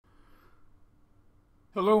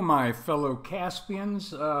Hello, my fellow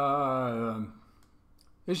Caspians.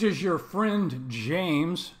 This is your friend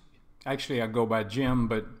James. Actually, I go by Jim,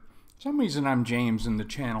 but for some reason I'm James in the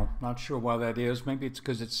channel. Not sure why that is. Maybe it's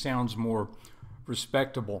because it sounds more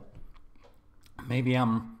respectable. Maybe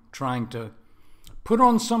I'm trying to put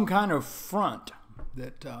on some kind of front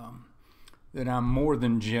that I'm more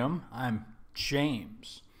than Jim. I'm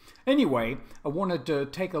James. Anyway, I wanted to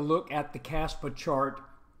take a look at the Kaspa chart,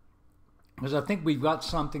 because I think we've got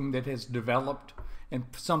something that has developed and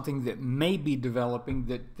something that may be developing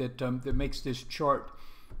that makes this chart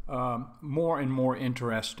more and more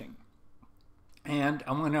interesting. And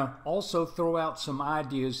I'm going to also throw out some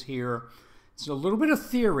ideas here. It's a little bit of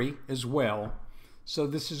theory as well. So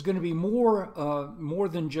this is going to be more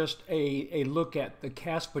than just a look at the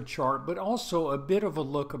Kaspa chart, but also a bit of a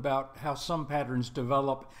look about how some patterns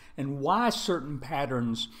develop and why certain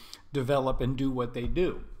patterns develop and do what they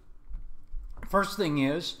do. First thing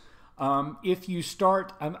is, if you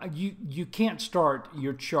start, you can't start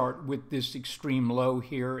your chart with this extreme low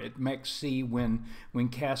here at MEC when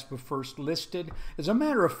Kaspa first listed. As a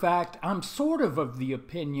matter of fact, I'm sort of the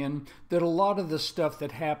opinion that a lot of the stuff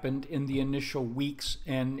that happened in the initial weeks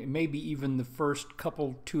and maybe even the first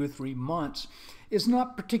couple, 2 or 3 months, is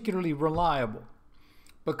not particularly reliable,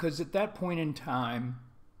 because at that point in time,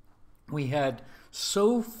 we had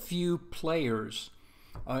so few players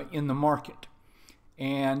in the market.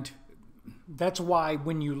 And that's why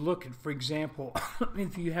when you look at, for example,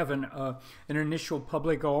 if you have an initial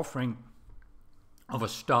public offering of a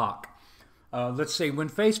stock, let's say when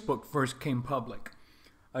Facebook first came public,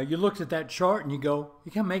 you looked at that chart and you go,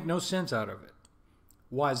 you can make no sense out of it.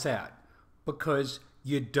 Why is that? Because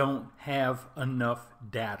you don't have enough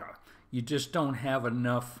data. You just don't have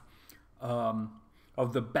enough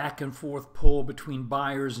of the back and forth pull between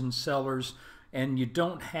buyers and sellers, and you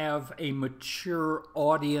don't have a mature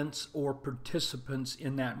audience or participants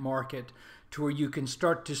in that market to where you can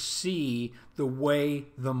start to see the way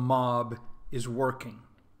the mob is working.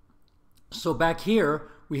 So back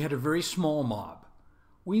here, we had a very small mob.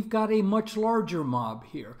 We've got a much larger mob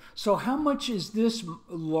here. So how much is this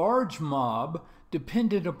large mob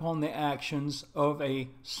dependent upon the actions of a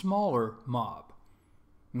smaller mob?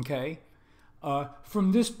 Okay?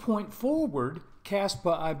 From this point forward,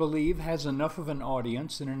 Kaspa, I believe, has enough of an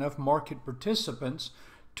audience and enough market participants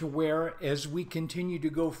to where, as we continue to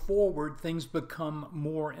go forward, things become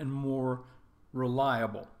more and more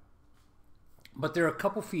reliable. But there are a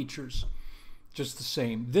couple features just the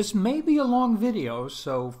same. This may be a long video,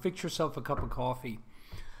 so fix yourself a cup of coffee.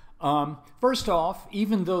 First off,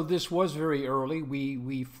 even though this was very early,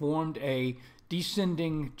 we formed a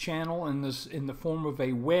descending channel in the form of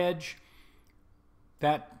a wedge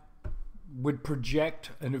that would project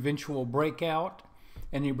an eventual breakout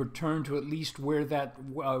and a return to at least where that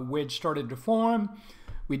wedge started to form.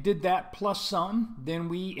 We did that plus some. Then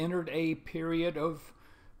we entered a period of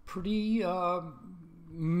pretty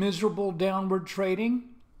miserable downward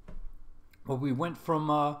trading. Well, we went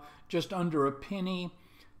from just under a penny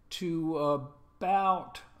to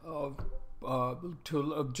about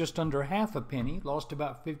just under half a penny, lost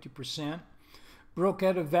about 50%. Broke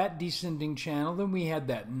out of that descending channel. Then we had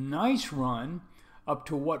that nice run up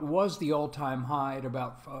to what was the all-time high at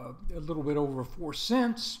about a little bit over 4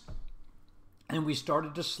 cents. And we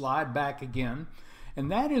started to slide back again.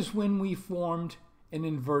 And that is when we formed an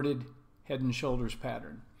inverted head and shoulders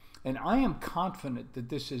pattern. And I am confident that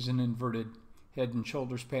this is an inverted head and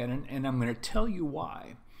shoulders pattern. And I'm going to tell you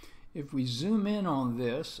why. If we zoom in on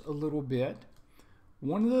this a little bit,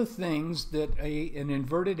 one of the things that an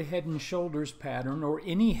inverted head and shoulders pattern, or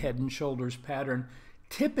any head and shoulders pattern,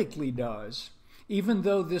 typically does, even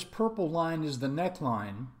though this purple line is the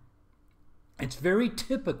neckline, it's very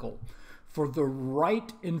typical for the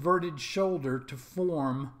right inverted shoulder to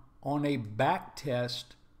form on a back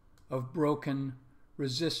test of broken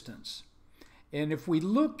resistance. And if we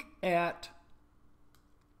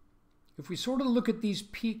sort of look at these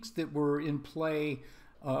peaks that were in play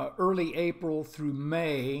early April through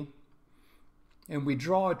May, and we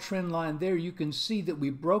draw a trend line there, you can see that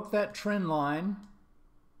we broke that trend line,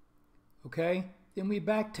 okay? Then we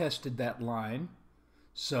back tested that line.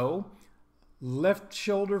 So left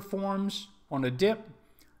shoulder forms on a dip,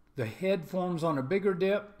 the head forms on a bigger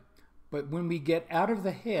dip, but when we get out of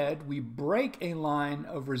the head, we break a line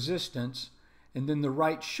of resistance, and then the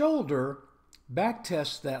right shoulder back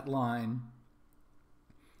tests that line,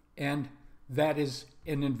 and that is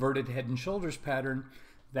an inverted head and shoulders pattern.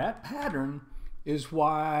 That pattern is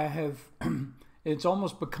why I have, it's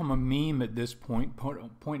almost become a meme at this point,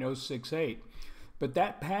 0.068. But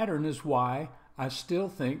that pattern is why I still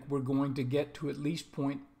think we're going to get to at least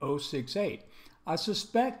 0.068. I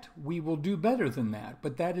suspect we will do better than that,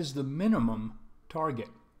 but that is the minimum target.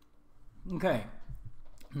 Okay,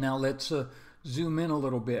 now let's zoom in a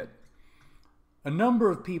little bit. A number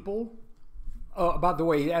of people, by the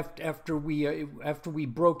way, after we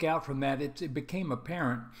broke out from that, it became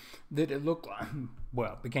apparent that it looked like,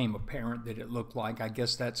 well, it became apparent that it looked like, I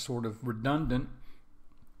guess that's sort of redundant,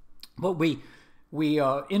 but we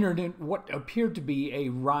entered in what appeared to be a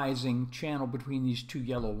rising channel between these two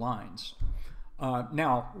yellow lines.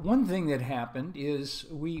 Now, one thing that happened is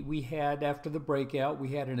we had, after the breakout, we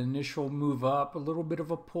had an initial move up, a little bit of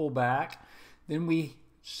a pullback, then we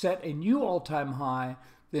set a new all-time high,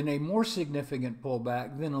 then a more significant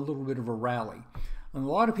pullback, then a little bit of a rally. And a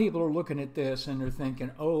lot of people are looking at this and they're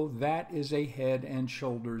thinking, oh, that is a head and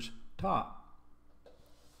shoulders top.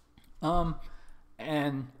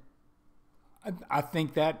 And I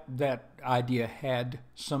think that idea had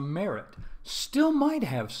some merit. Still might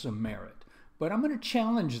have some merit. But I'm going to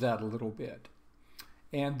challenge that a little bit.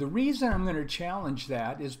 And the reason I'm going to challenge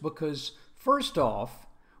that is because, first off,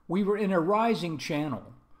 we were in a rising channel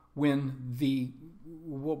when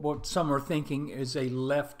what some are thinking is a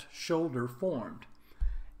left shoulder formed.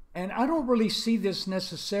 And I don't really see this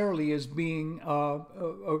necessarily as being of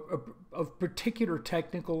particular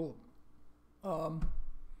technical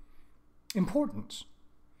importance.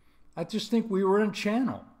 I just think we were in a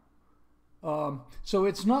channel. So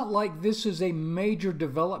it's not like this is a major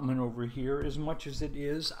development over here as much as it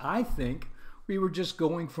is. I think we were just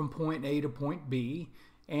going from point A to point B,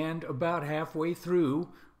 and about halfway through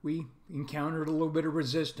we encountered a little bit of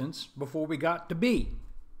resistance before we got to B.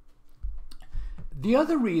 The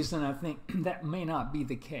other reason I think that may not be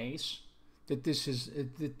the case, that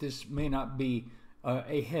this may not be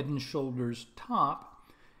a head and shoulders top,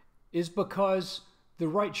 is because the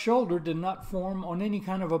right shoulder did not form on any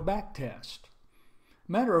kind of a back test.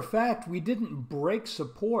 Matter of fact, we didn't break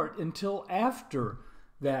support until after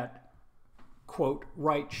that, quote,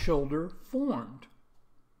 right shoulder formed.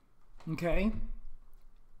 Okay?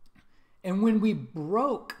 And when we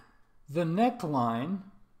broke the neckline,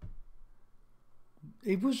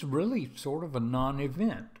 it was really sort of a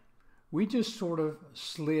non-event. We just sort of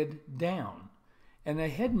slid down. And the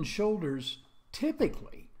head and shoulders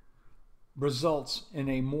typically results in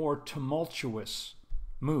a more tumultuous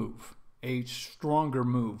move, a stronger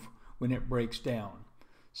move when it breaks down.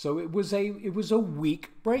 So it was a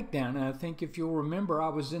weak breakdown. And I think if you'll remember, I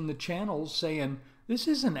was in the channels saying, this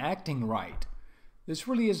isn't acting right. This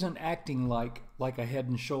really isn't acting like a head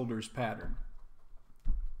and shoulders pattern.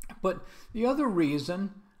 But the other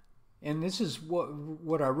reason, and this is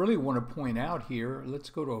what I really want to point out here, let's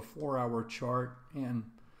go to a 4-hour chart and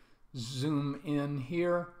zoom in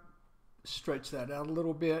here. Stretch that out a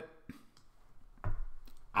little bit.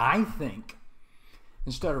 I think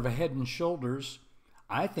instead of a head and shoulders,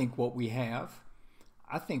 I think we have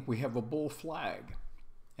a bull flag.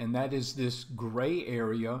 And that is this gray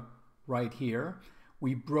area right here.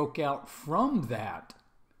 We broke out from that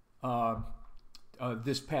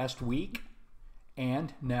this past week,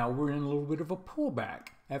 and now we're in a little bit of a pullback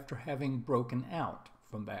after having broken out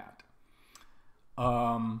from that.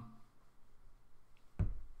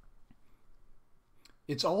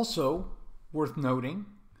 It's also worth noting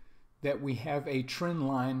that we have a trend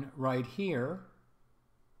line right here,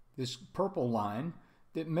 this purple line,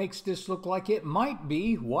 that makes this look like it might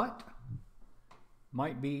be what?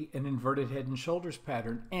 Might be an inverted head and shoulders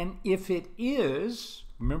pattern. And if it is,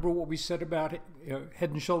 remember what we said about head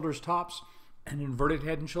and shoulders tops and inverted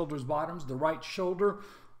head and shoulders bottoms? The right shoulder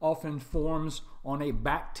often forms on a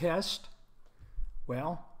back test.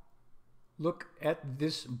 Well, look at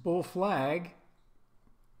this bull flag,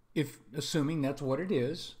 if assuming that's what it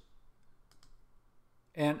is.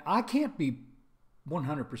 And I can't be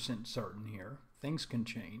 100% certain here. Things can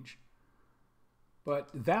change. But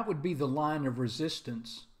that would be the line of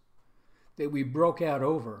resistance that we broke out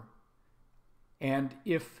over. And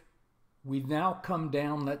if we now come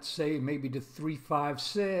down, let's say maybe to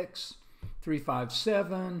 356,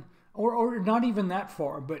 357, or not even that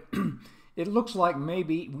far, but it looks like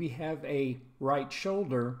maybe we have a right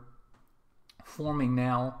shoulder forming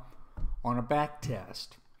now on a back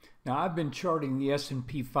test. Now, I've been charting the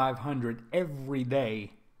S&P 500 every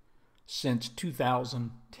day since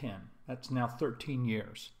 2010. That's now 13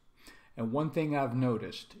 years. And one thing I've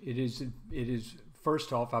noticed, it is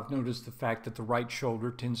first off, I've noticed the fact that the right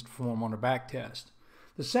shoulder tends to form on a back test.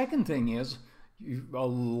 The second thing is, a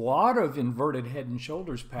lot of inverted head and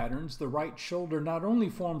shoulders patterns, the right shoulder not only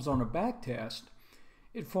forms on a back test,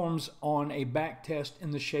 it forms on a back test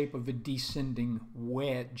in the shape of a descending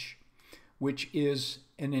wedge. which is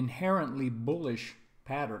an inherently bullish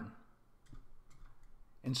pattern.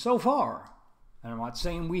 And so far, and I'm not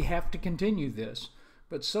saying we have to continue this,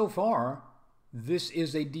 but so far, this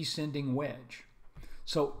is a descending wedge.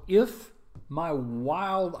 So if my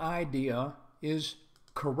wild idea is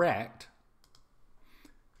correct,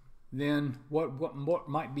 then what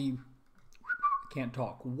might be, can't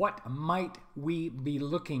talk, what might we be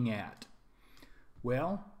looking at?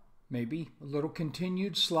 Well, maybe a little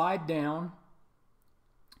continued slide down,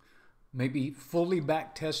 maybe fully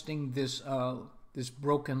back testing this this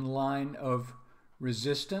broken line of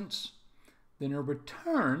resistance, then a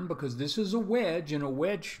return, because this is a wedge, and a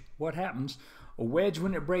wedge, what happens? A wedge,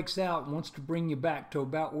 when it breaks out, wants to bring you back to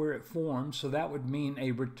about where it formed, so that would mean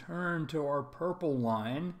a return to our purple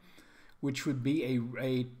line, which would be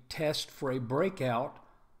a test for a breakout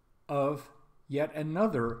of yet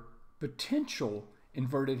another potential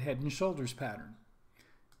inverted head and shoulders pattern.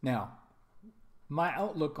 Now, my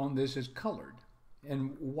outlook on this is colored.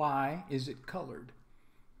 And why is it colored?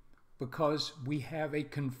 Because we have a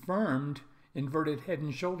confirmed inverted head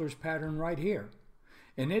and shoulders pattern right here.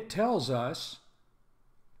 And it tells us,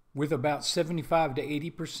 with about 75 to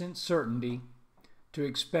 80% certainty, to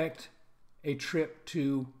expect a trip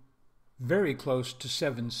to very close to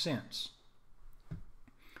 7 cents.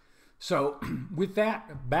 So with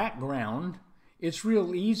that background, it's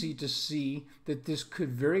real easy to see that this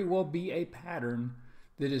could very well be a pattern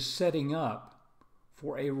that is setting up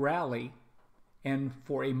for a rally and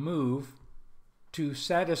for a move to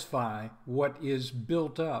satisfy what is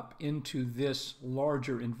built up into this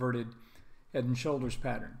larger inverted head and shoulders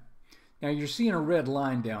pattern. Now you're seeing a red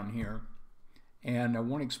line down here, and I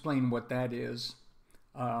want to explain what that is.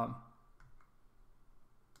 I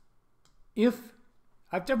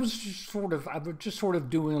was just sort of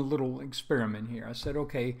doing a little experiment here. I said,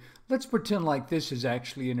 okay, let's pretend like this is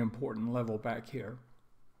actually an important level back here.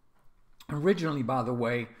 Originally, by the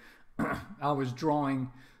way, I was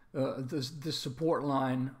drawing the support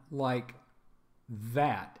line like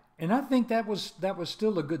that, and I think that was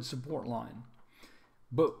still a good support line,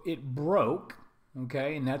 but it broke.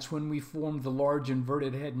 Okay, and that's when we formed the large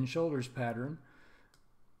inverted head and shoulders pattern.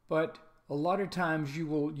 But a lot of times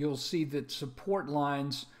you'll see that support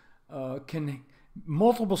lines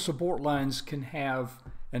multiple support lines can have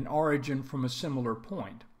an origin from a similar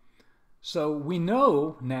point. So we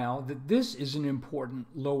know now that this is an important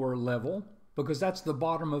lower level because that's the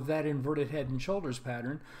bottom of that inverted head and shoulders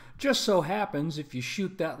pattern. Just so happens if you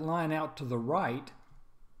shoot that line out to the right,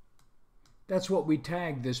 that's what we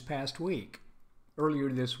tagged this past week,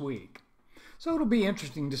 earlier this week. So it'll be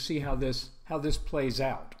interesting to see how this plays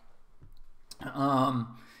out.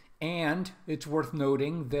 And it's worth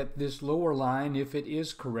noting that this lower line, if it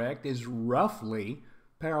is correct, is roughly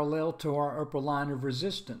parallel to our upper line of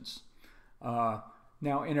resistance.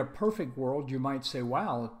 Now, in a perfect world, you might say,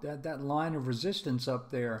 wow, that line of resistance up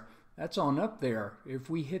there, that's on up there. If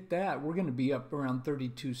we hit that, we're going to be up around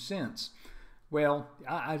 32 cents. Well,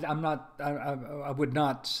 I would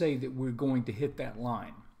not say that we're going to hit that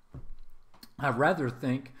line. I rather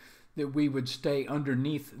think that we would stay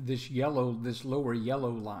underneath this lower yellow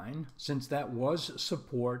line, since that was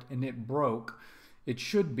support and it broke. It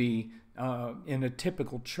should be in a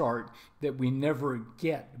typical chart that we never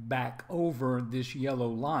get back over this yellow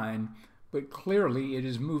line, but clearly it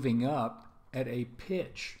is moving up at a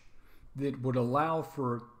pitch that would allow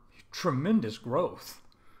for tremendous growth,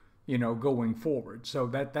 going forward. So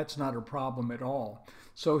that's not a problem at all.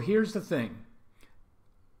 So here's the thing.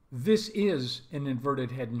 This is an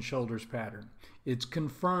inverted head and shoulders pattern. It's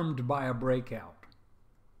confirmed by a breakout.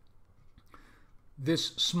 This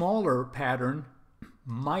smaller pattern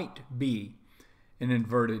might be an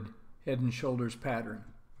inverted head and shoulders pattern.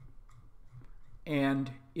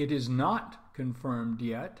 And it is not confirmed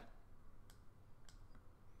yet.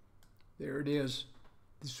 There it is.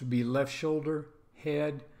 This would be left shoulder,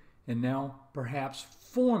 head, and now perhaps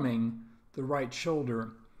forming the right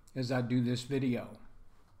shoulder as I do this video.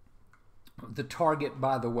 The target,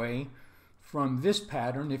 by the way, from this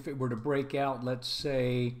pattern, if it were to break out, let's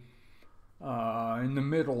say in the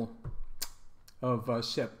middle of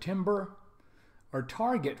September, our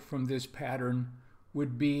target from this pattern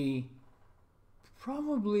would be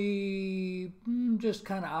probably just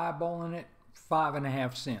kind of eyeballing it,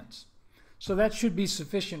 5.5 cents. So that should be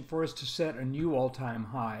sufficient for us to set a new all-time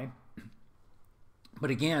high. But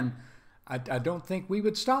again, I don't think we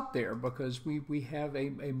would stop there because we have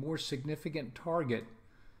a more significant target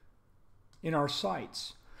in our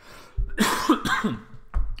sights.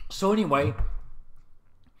 So anyway,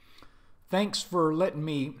 thanks for letting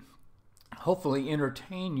me hopefully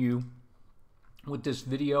entertain you with this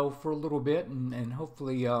video for a little bit, and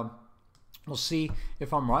hopefully we'll see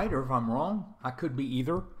if I'm right or if I'm wrong. I could be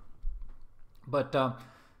either. But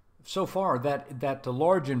so far, that the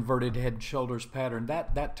large inverted head and shoulders pattern,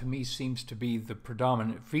 that to me seems to be the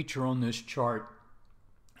predominant feature on this chart.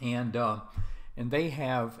 And they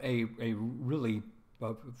have a really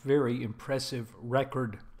very impressive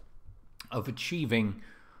record of achieving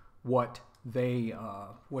what they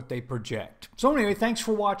project. So anyway, thanks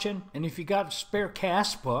for watching. And if you got spare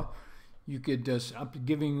Kaspa, you could I'm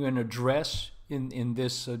giving you an address in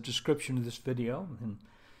this description of this video, and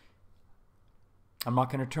I'm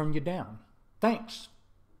not going to turn you down. Thanks.